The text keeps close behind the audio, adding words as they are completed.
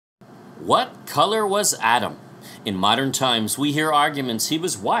What color was Adam? In modern times, we hear arguments he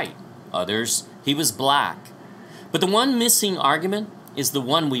was white, others he was black. But the one missing argument is the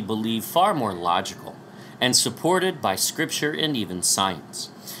one we believe far more logical and supported by scripture and even science.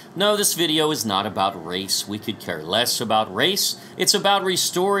 No, this video is not about race. We could care less about race. It's about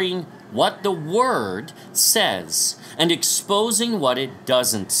restoring what the Word says and exposing what it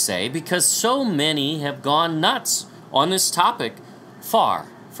doesn't say, because so many have gone nuts on this topic far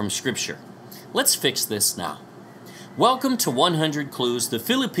from Scripture. Let's fix this now. Welcome to 100 Clues. The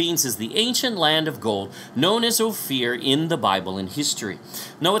Philippines is the ancient land of gold known as Ophir in the Bible and history.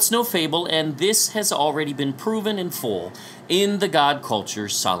 No, it's no fable, and this has already been proven in full in the God Culture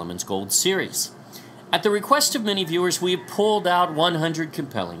Solomon's Gold series. At the request of many viewers, we have pulled out 100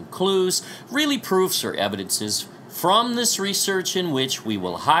 compelling clues, really proofs or evidences from this research, in which we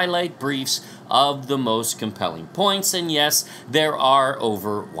will highlight briefs of the most compelling points, and yes, there are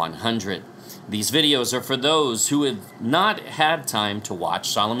over 100. These videos are for those who have not had time to watch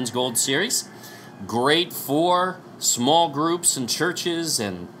Solomon's Gold series. Great for small groups and churches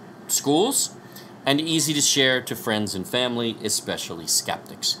and schools, and easy to share to friends and family, especially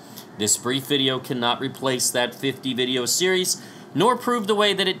skeptics. This brief video cannot replace that 50-video series, nor prove the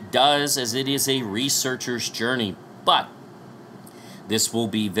way that it does, as it is a researcher's journey. But this will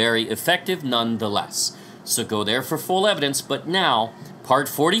be very effective nonetheless. So go there for full evidence. But now, part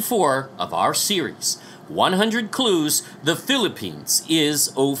 44 of our series, 100 Clues, the Philippines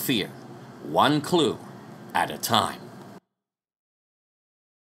is Ophir. One clue at a time.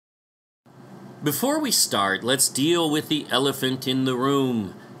 Before we start, let's deal with the elephant in the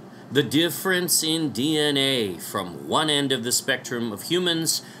room. The difference in DNA from one end of the spectrum of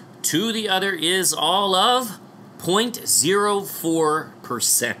humans to the other is all of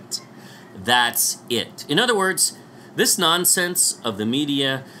 0.04%. That's it. In other words, this nonsense of the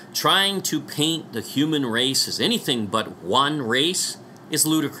media trying to paint the human race as anything but one race is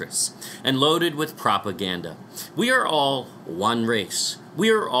ludicrous and loaded with propaganda. We are all one race. We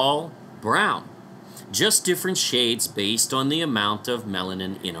are all brown. Just different shades based on the amount of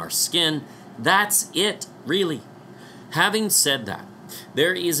melanin in our skin. That's it, really. Having said that,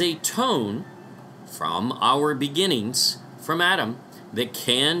 there is a tone from our beginnings, from Adam, that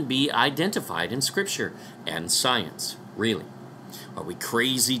can be identified in Scripture and science, really. Are we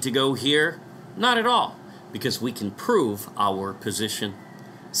crazy to go here? Not at all, because we can prove our position.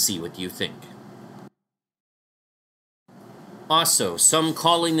 See what you think. Also, some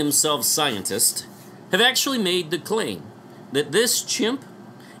calling themselves scientists have actually made the claim that this chimp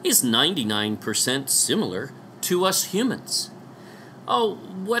is 99% similar to us humans. Oh,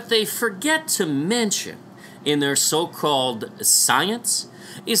 what they forget to mention in their so-called science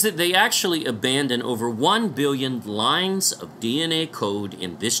is that they actually abandon over 1 billion lines of DNA code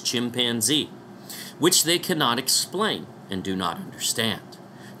in this chimpanzee, which they cannot explain and do not understand.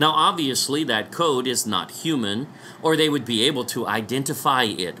 Now, obviously, that code is not human, or they would be able to identify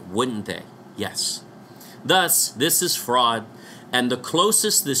it, wouldn't they? Yes. Thus, this is fraud, and the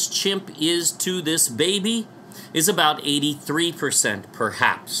closest this chimp is to this baby is about 83%,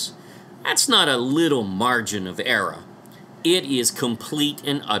 perhaps. That's not a little margin of error. It is complete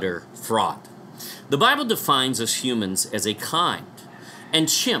and utter fraud. The Bible defines us humans as a kind, and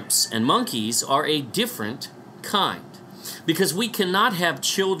chimps and monkeys are a different kind, because we cannot have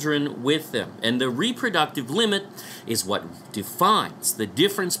children with them, and the reproductive limit is what defines the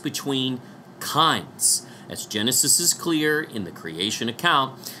difference between kinds. As Genesis is clear in the creation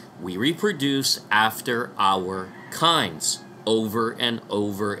account, we reproduce after our kinds. Over and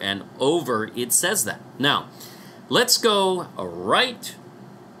over and over, it says that. Now, let's go right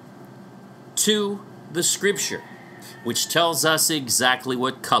to the Scripture, which tells us exactly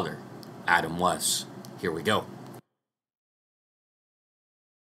what color Adam was. Here we go.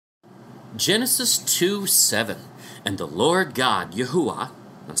 Genesis 2:7. And the Lord God, Yahuwah,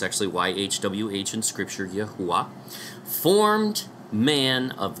 that's actually YHWH in Scripture, Yahuwah, formed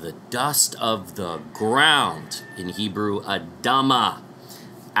man of the dust of the ground. In Hebrew, Adama.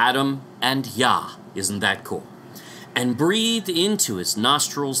 Adam and Yah. Isn't that cool? And breathed into his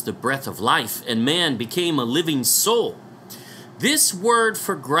nostrils the breath of life, and man became a living soul. This word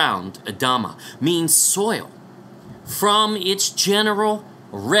for ground, Adama, means soil. From its general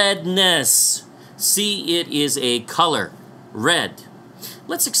redness. See, it is a color, red.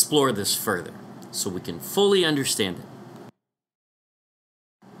 Let's explore this further so we can fully understand it.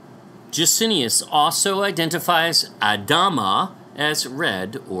 Jusinius also identifies Adama as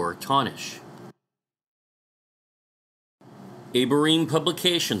red or tawnish. Abarim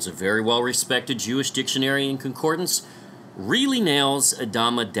Publications, a very well-respected Jewish dictionary and concordance, really nails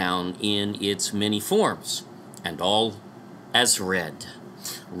Adama down in its many forms, and all as red.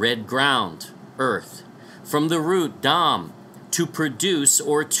 Red ground, earth. From the root, dam, to produce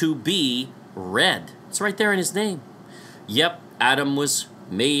or to be red. It's right there in his name. Yep, Adam was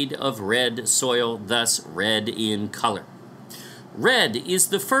made of red soil, thus red in color. Red is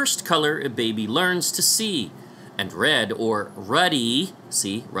the first color a baby learns to see, and red, or ruddy,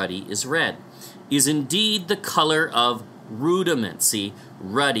 see, ruddy is red, is indeed the color of rudiment. See,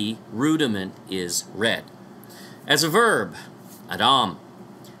 ruddy, rudiment is red. As a verb, Adam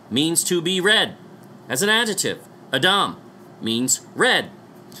means to be red. As an adjective, Adam means red.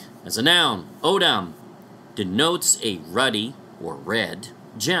 As a noun, Odam denotes a ruddy or red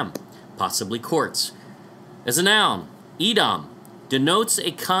gem, possibly quartz. As a noun, Edom denotes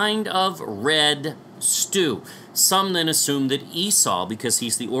a kind of red stew. Some then assume that Esau, because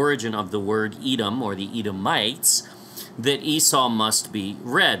he's the origin of the word Edom or the Edomites, that Esau must be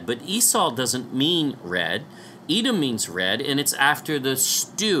red. But Esau doesn't mean red. Edom means red, and it's after the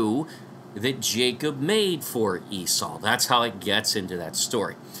stew that Jacob made for Esau. That's how it gets into that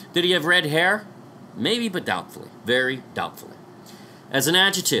story. Did he have red hair? Maybe, but doubtfully. Very doubtfully. As an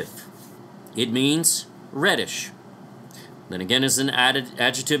adjective, it means reddish. Then again, as an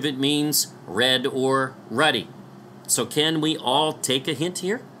adjective, it means red or ruddy. So can we all take a hint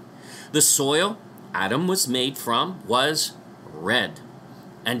here? The soil Adam was made from was red.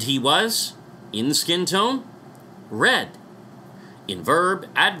 And he was, in skin tone, red. In verb,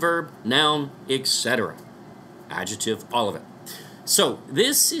 adverb, noun, etc. Adjective, all of it. So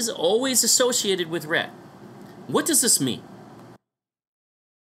this is always associated with red. What does this mean?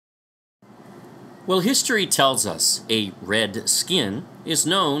 Well, history tells us a red skin is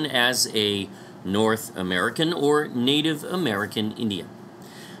known as a North American or Native American Indian.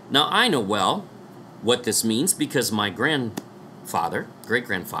 Now, I know well what this means because my grandfather,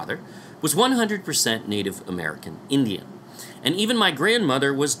 great-grandfather, was 100% Native American Indian. And even my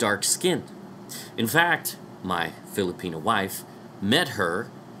grandmother was dark-skinned. In fact, my Filipino wife met her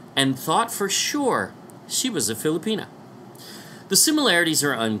and thought for sure she was a Filipina. The similarities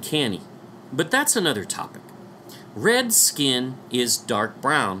are uncanny, but that's another topic. Red skin is dark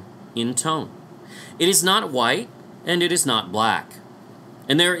brown in tone. It is not white, and it is not black.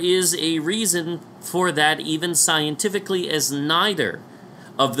 And there is a reason for that even scientifically, as neither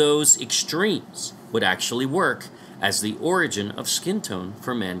of those extremes would actually work as the origin of skin tone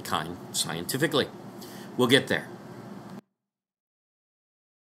for mankind scientifically. We'll get there.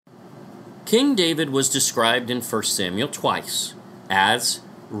 King David was described in 1 Samuel twice as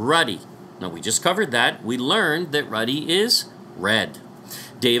ruddy. Now, we just covered that. We learned that ruddy is red.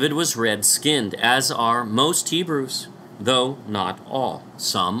 David was red-skinned, as are most Hebrews, though not all.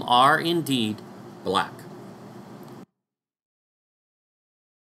 Some are indeed black.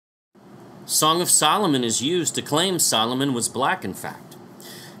 Song of Solomon is used to claim Solomon was black, in fact.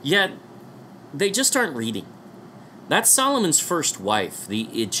 Yet, they just aren't reading. That's Solomon's first wife, the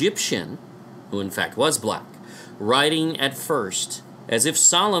Egyptian, who in fact was black, writing at first. As if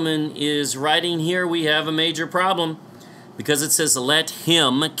Solomon is writing here, we have a major problem, because it says, let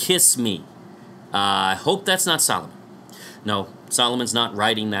him kiss me. I hope that's not Solomon. No, Solomon's not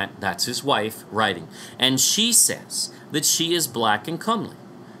writing that. That's his wife writing. And she says that she is black and comely.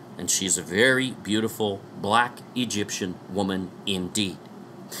 And she's a very beautiful black Egyptian woman indeed.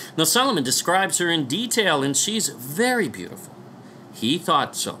 Now, Solomon describes her in detail, and she's very beautiful. He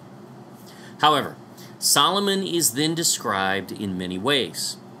thought so. However, Solomon is then described in many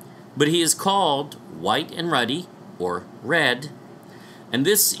ways. But he is called white and ruddy, or red, and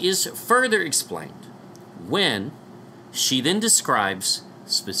this is further explained when she then describes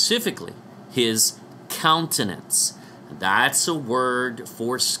specifically his countenance. That's a word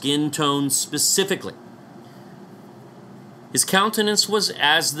for skin tone specifically. His countenance was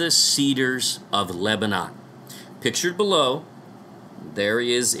as the cedars of Lebanon. Pictured below, there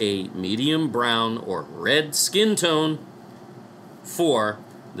is a medium brown or red skin tone for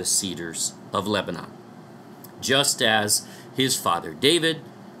the cedars of Lebanon, just as his father David,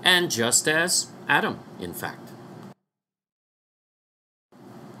 and just as Adam, in fact.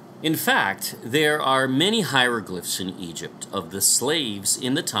 In fact, there are many hieroglyphs in Egypt of the slaves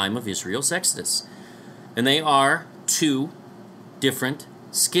in the time of Israel's Exodus, and they are two different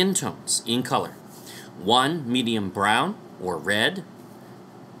skin tones in color. One medium brown or red,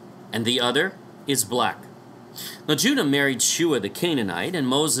 and the other is black. Now, Judah married Shua the Canaanite, and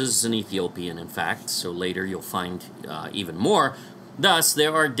Moses an Ethiopian, in fact, so later you'll find even more. Thus,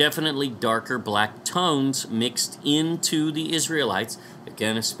 there are definitely darker black tones mixed into the Israelites,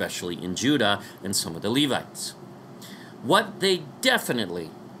 again, especially in Judah and some of the Levites. What they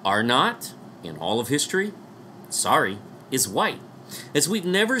definitely are not, in all of history, sorry, is white, as we've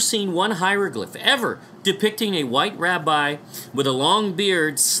never seen one hieroglyph ever depicting a white rabbi with a long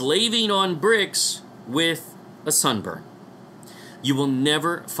beard slaving on bricks with a sunburn. You will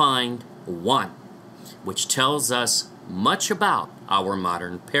never find one, which tells us much about our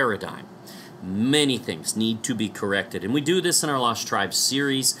modern paradigm. Many things need to be corrected, and we do this in our Lost Tribes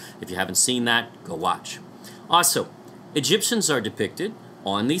series. If you haven't seen that, go watch. Also, Egyptians are depicted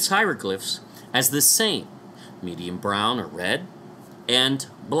on these hieroglyphs as the same, medium brown or red, and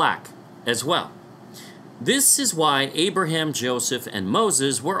black as well. This is why Abraham, Joseph, and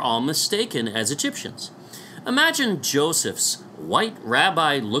Moses were all mistaken as Egyptians. Imagine Joseph's white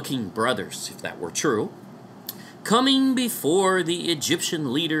rabbi-looking brothers, if that were true, coming before the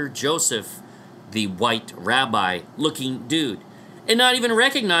Egyptian leader Joseph, the white rabbi-looking dude, and not even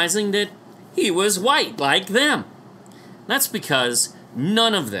recognizing that he was white like them. That's because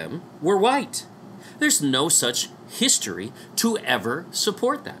none of them were white. There's no such history to ever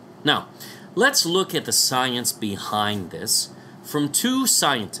support that. Now, let's look at the science behind this from two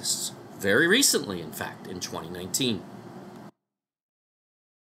scientists, very recently, in fact, in 2019.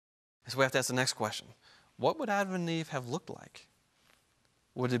 So we have to ask the next question. What would Adam and Eve have looked like?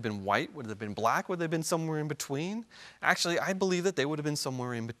 Would it have been white? Would it have been black? Would it have been somewhere in between? Actually, I believe that they would have been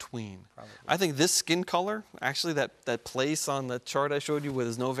somewhere in between. Probably. I think this skin color, actually that place on the chart I showed you where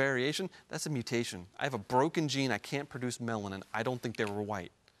there's no variation, that's a mutation. I have a broken gene. I can't produce melanin. I don't think they were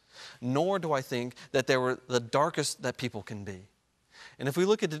white. Nor do I think that they were the darkest that people can be. And if we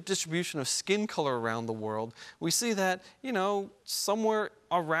look at the distribution of skin color around the world, we see that, somewhere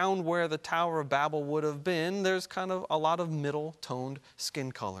around where the Tower of Babel would have been, there's kind of a lot of middle-toned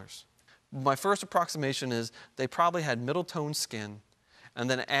skin colors. My first approximation is they probably had middle-toned skin, and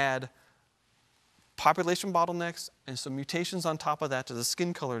then add population bottlenecks and some mutations on top of that to the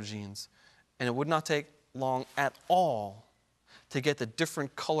skin color genes, and it would not take long at all to get the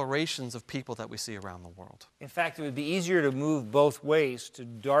different colorations of people that we see around the world. In fact, it would be easier to move both ways to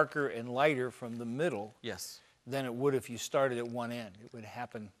darker and lighter from the middle than it would if you started at one end. It would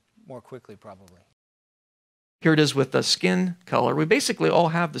happen more quickly, probably. Here it is with the skin color. We basically all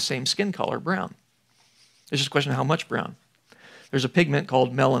have the same skin color, brown. It's just a question of how much brown. There's a pigment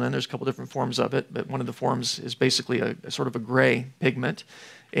called melanin. There's a couple different forms of it, but one of the forms is basically a sort of a gray pigment.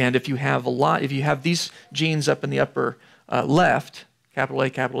 And if you have these genes up in the upper left, capital A,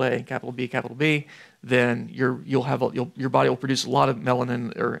 capital B, then your body will produce a lot of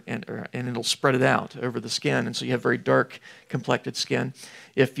melanin, and it'll spread it out over the skin, and so you have very dark complected skin.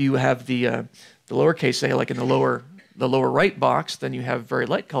 If you have the lowercase a, like in the lower right box, then you have very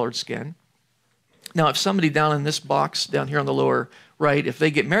light colored skin. Now, if somebody down in this box, down here on the lower right, if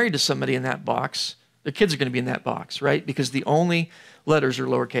they get married to somebody in that box, their kids are going to be in that box, right? Because the only letters are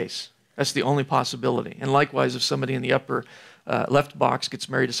lowercase. That's the only possibility. And likewise, if somebody in the upper left box gets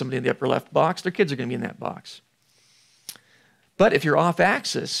married to somebody in the upper left box, their kids are going to be in that box. But if you're off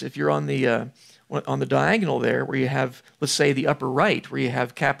axis, if you're on the diagonal there, where you have, let's say, the upper right, where you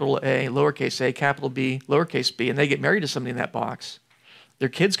have capital A, capital B, lowercase b, and they get married to somebody in that box, their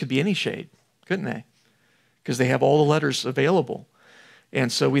kids could be any shade, couldn't they? Because they have all the letters available. And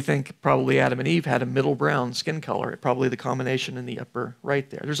so we think probably Adam and Eve had a middle brown skin color, probably the combination in the upper right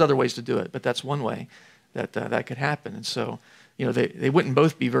there. There's other ways to do it, but that's one way that that could happen. And so, they wouldn't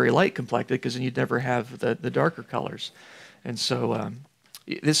both be very light complected, because then you'd never have the darker colors. And so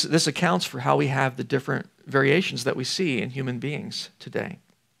this accounts for how we have the different variations that we see in human beings today.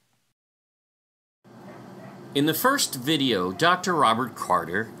 In the first video, Dr. Robert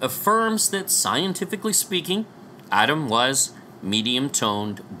Carter affirms that, scientifically speaking, Adam was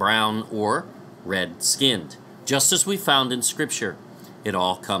medium-toned brown or red-skinned, just as we found in Scripture. It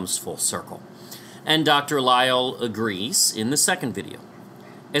all comes full circle. And Dr. Lyle agrees in the second video.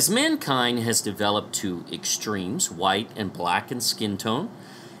 As mankind has developed to extremes, white and black in skin tone,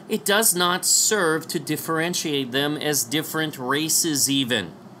 it does not serve to differentiate them as different races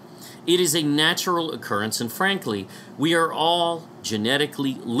even. It is a natural occurrence, and frankly, we are all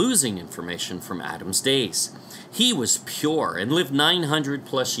genetically losing information from Adam's days. He was pure and lived 900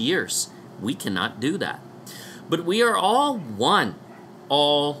 plus years. We cannot do that. But we are all one,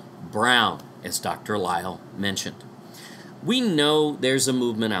 all brown, as Dr. Lyle mentioned. We know there's a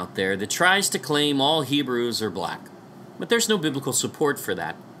movement out there that tries to claim all Hebrews are black, but there's no biblical support for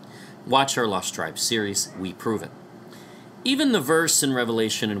that. Watch our Lost Tribes series, we prove it. Even the verse in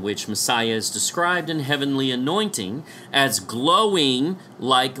Revelation in which Messiah is described in heavenly anointing as glowing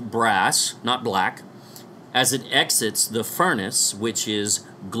like brass, not black, as it exits the furnace, which is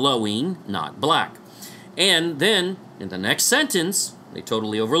glowing, not black. And then in the next sentence, they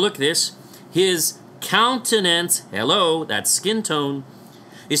totally overlook this, his countenance, hello, that skin tone,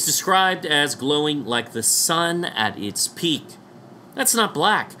 is described as glowing like the sun at its peak. That's not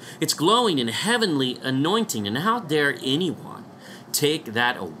black. It's glowing in heavenly anointing, and how dare anyone take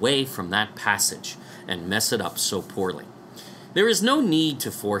that away from that passage and mess it up so poorly? There is no need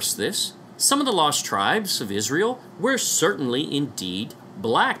to force this. Some of the lost tribes of Israel were certainly indeed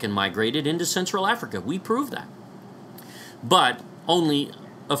black and migrated into Central Africa. We prove that. But only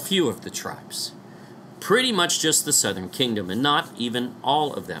a few of the tribes. Pretty much just the southern kingdom, and not even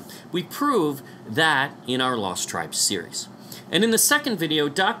all of them. We prove that in our Lost Tribes series. And in the second video,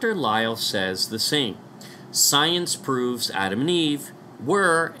 Dr. Lyle says the same. Science proves Adam and Eve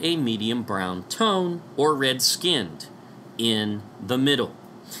were a medium brown tone or red-skinned in the middle.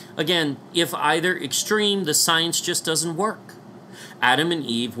 Again, if either extreme, the science just doesn't work. Adam and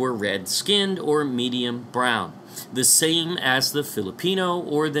Eve were red-skinned or medium brown, the same as the Filipino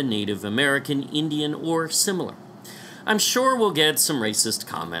or the Native American, Indian, or similar. I'm sure we'll get some racist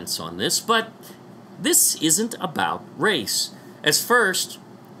comments on this, but this isn't about race. As first,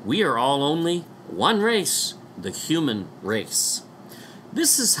 we are all only one race, the human race.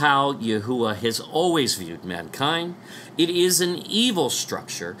 This is how Yahuwah has always viewed mankind. It is an evil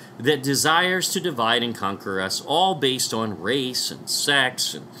structure that desires to divide and conquer us, all based on race and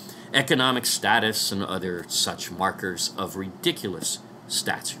sex and economic status and other such markers of ridiculous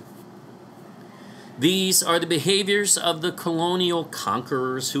stature. These are the behaviors of the colonial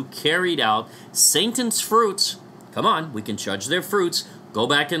conquerors who carried out Satan's fruits. Come on, we can judge their fruits. Go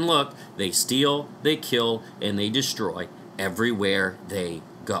back and look. They steal, they kill, and they destroy everywhere they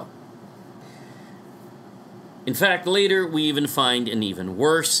go. In fact, later we even find an even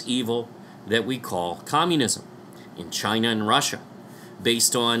worse evil that we call communism in China and Russia.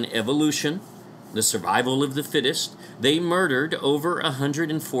 Based on evolution, the survival of the fittest, they murdered over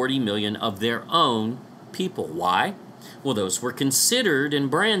 140 million of their own people. Why? Well, those were considered and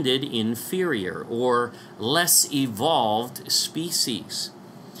branded inferior or less evolved species.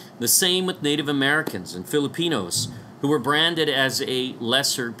 The same with Native Americans and Filipinos, who were branded as a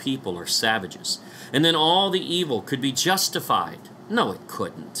lesser people or savages. And then all the evil could be justified. No, it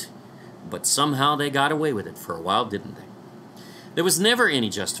couldn't. But somehow they got away with it for a while, didn't they? There was never any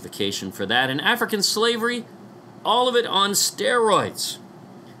justification for that. And African slavery, all of it on steroids.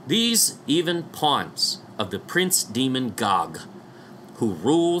 These even pawns of the prince demon Gog, who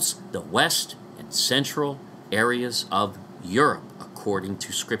rules the west and central areas of Europe, according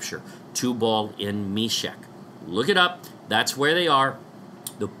to Scripture. Tubal and Meshach. Look it up. That's where they are.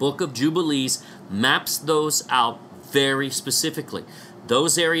 The Book of Jubilees maps those out very specifically.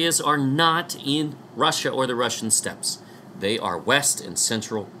 Those areas are not in Russia or the Russian steppes. They are West and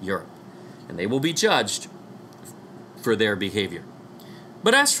Central Europe. And they will be judged for their behavior.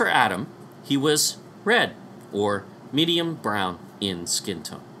 But as for Adam, he was red or medium brown in skin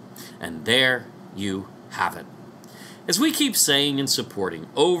tone. And there you have it. As we keep saying and supporting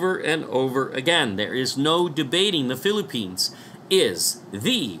over and over again, there is no debating the Philippines is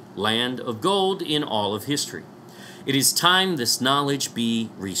the land of gold in all of history. It is time this knowledge be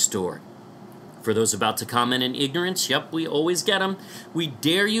restored. For those about to comment in ignorance, yep, we always get them. We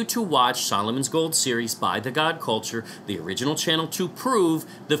dare you to watch Solomon's Gold series by The God Culture, the original channel, to prove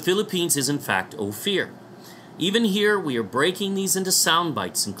the Philippines is in fact Ophir. Even here, we are breaking these into sound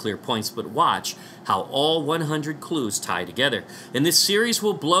bites and clear points, but watch how all 100 clues tie together. And this series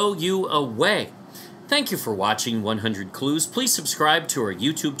will blow you away. Thank you for watching 100 Clues. Please subscribe to our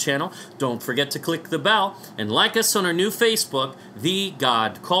YouTube channel. Don't forget to click the bell and like us on our new Facebook, The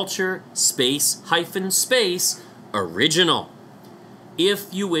God Culture _space original.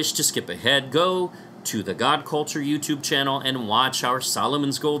 If you wish to skip ahead, go to the God Culture YouTube channel and watch our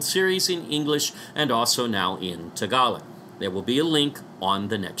Solomon's Gold series in English and also now in Tagalog. There will be a link on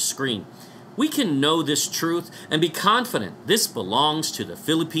the next screen. We can know this truth and be confident this belongs to the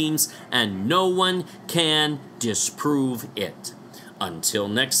Philippines and no one can disprove it. Until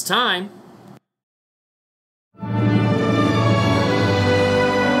next time.